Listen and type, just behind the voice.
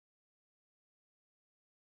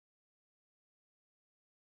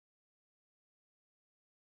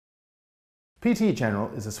PTE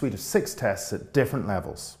General is a suite of 6 tests at different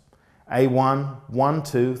levels: A1, 1,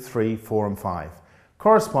 2, 3, 4 and 5,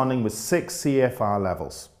 corresponding with 6 CEFR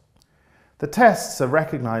levels. The tests are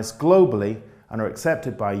recognised globally and are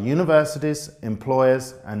accepted by universities,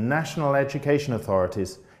 employers and national education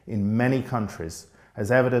authorities in many countries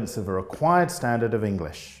as evidence of a required standard of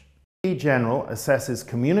English. PTE General assesses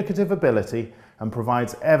communicative ability and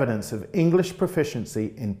provides evidence of English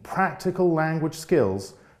proficiency in practical language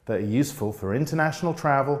skills that are useful for international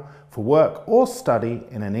travel, for work or study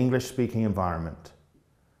in an English-speaking environment.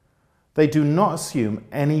 They do not assume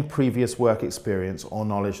any previous work experience or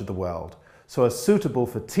knowledge of the world, so are suitable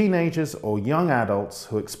for teenagers or young adults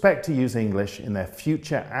who expect to use English in their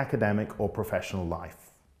future academic or professional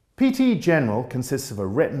life. PTE General consists of a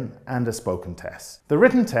written and a spoken test. The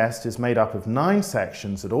written test is made up of 9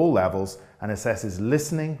 sections at all levels and assesses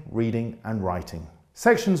listening, reading and writing.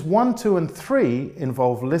 Sections 1, 2 and 3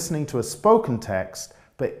 involve listening to a spoken text,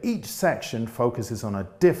 but each section focuses on a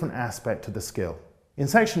different aspect of the skill. In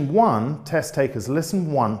Section 1, test takers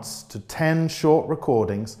listen once to 10 short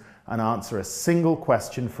recordings and answer a single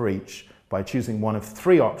question for each by choosing one of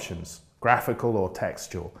 3 options, graphical or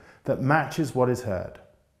textual, that matches what is heard.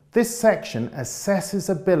 This section assesses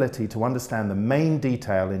ability to understand the main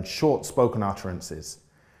detail in short spoken utterances.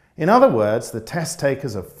 In other words, the test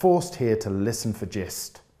takers are forced here to listen for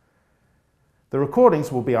gist. The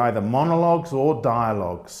recordings will be either monologues or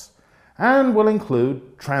dialogues and will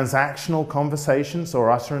include transactional conversations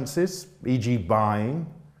or utterances, e.g. buying,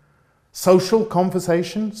 social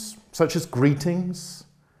conversations such as greetings,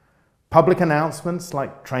 public announcements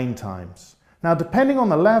like train times. Now, depending on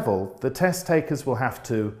the level, the test takers will have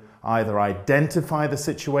to either identify the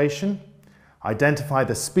situation, identify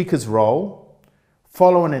the speaker's role,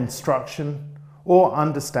 follow an instruction, or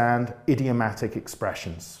understand idiomatic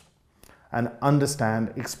expressions, and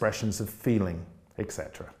understand expressions of feeling,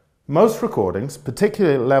 etc. Most recordings,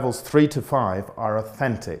 particularly at levels 3 to 5, are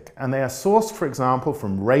authentic, and they are sourced, for example,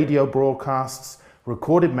 from radio broadcasts,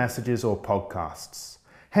 recorded messages, or podcasts.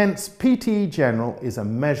 Hence, PTE General is a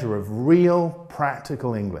measure of real,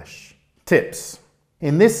 practical English. Tips.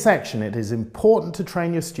 In this section, it is important to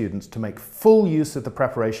train your students to make full use of the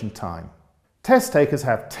preparation time. Test takers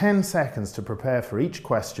have 10 seconds to prepare for each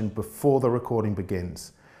question before the recording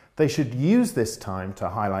begins. They should use this time to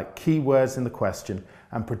highlight key words in the question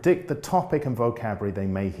and predict the topic and vocabulary they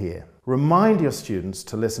may hear. Remind your students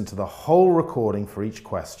to listen to the whole recording for each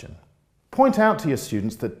question. Point out to your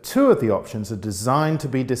students that 2 of the options are designed to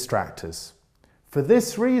be distractors. For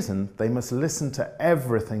this reason, they must listen to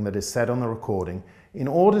everything that is said on the recording in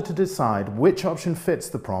order to decide which option fits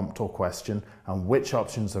the prompt or question and which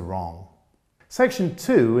options are wrong. Section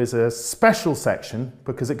 2 is a special section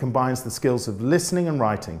because it combines the skills of listening and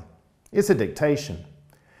writing. It's a dictation.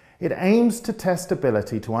 It aims to test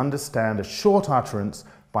ability to understand a short utterance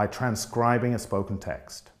by transcribing a spoken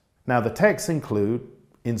text. Now, the texts include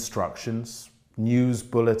instructions, news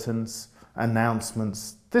bulletins,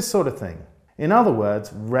 announcements, this sort of thing. In other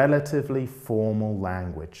words, relatively formal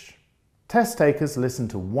language. Test takers listen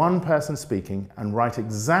to one person speaking and write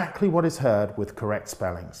exactly what is heard with correct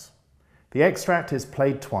spellings. The extract is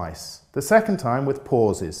played twice, the second time with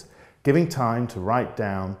pauses, giving time to write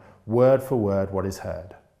down word for word what is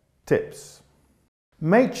heard. Tips.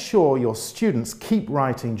 Make sure your students keep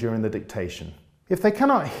writing during the dictation. If they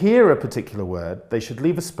cannot hear a particular word, they should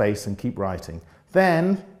leave a space and keep writing.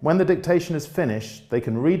 Then, when the dictation is finished, they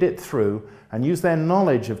can read it through and use their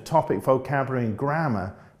knowledge of topic, vocabulary and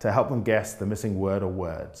grammar to help them guess the missing word or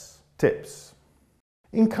words. Tips.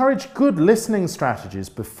 Encourage good listening strategies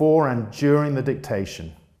before and during the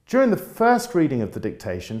dictation. During the first reading of the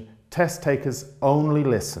dictation, test takers only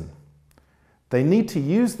listen. They need to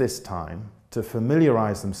use this time to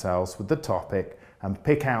familiarize themselves with the topic and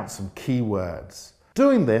pick out some key words.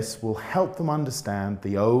 Doing this will help them understand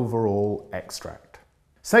the overall extract.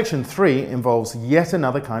 Section 3 involves yet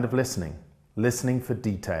another kind of listening, listening for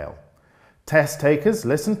detail. Test takers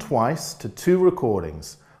listen twice to 2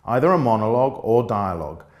 recordings, either a monologue or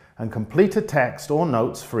dialogue, and complete a text or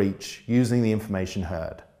notes for each using the information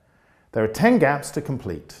heard. There are 10 gaps to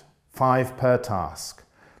complete, 5 per task.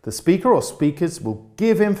 The speaker or speakers will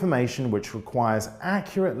give information which requires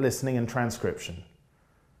accurate listening and transcription.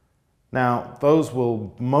 Now, those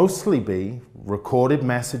will mostly be recorded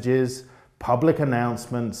messages, public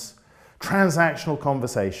announcements, transactional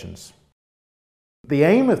conversations. The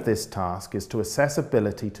aim of this task is to assess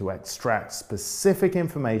ability to extract specific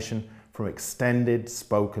information from extended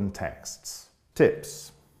spoken texts.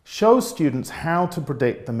 Tips. Show students how to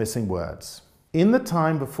predict the missing words. In the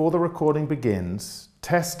time before the recording begins,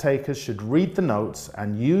 test takers should read the notes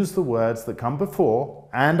and use the words that come before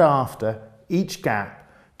and after each gap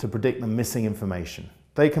to predict the missing information.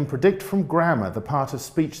 They can predict from grammar the part of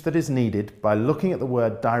speech that is needed by looking at the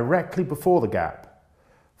word directly before the gap.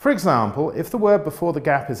 For example, if the word before the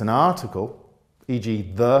gap is an article,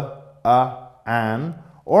 e.g. the, an,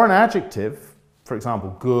 or an adjective, for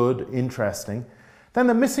example, good, interesting, then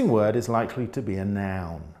the missing word is likely to be a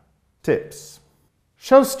noun. Tips.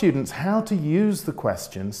 Show students how to use the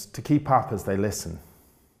questions to keep up as they listen.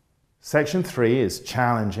 Section 3 is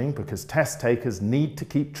challenging because test takers need to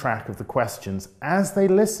keep track of the questions as they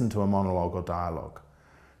listen to a monologue or dialogue.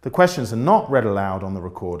 The questions are not read aloud on the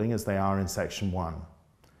recording as they are in Section 1.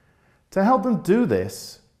 To help them do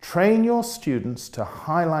this, train your students to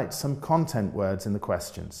highlight some content words in the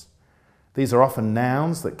questions. These are often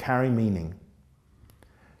nouns that carry meaning.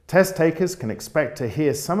 Test takers can expect to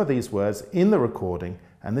hear some of these words in the recording,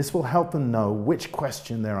 and this will help them know which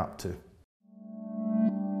question they're up to.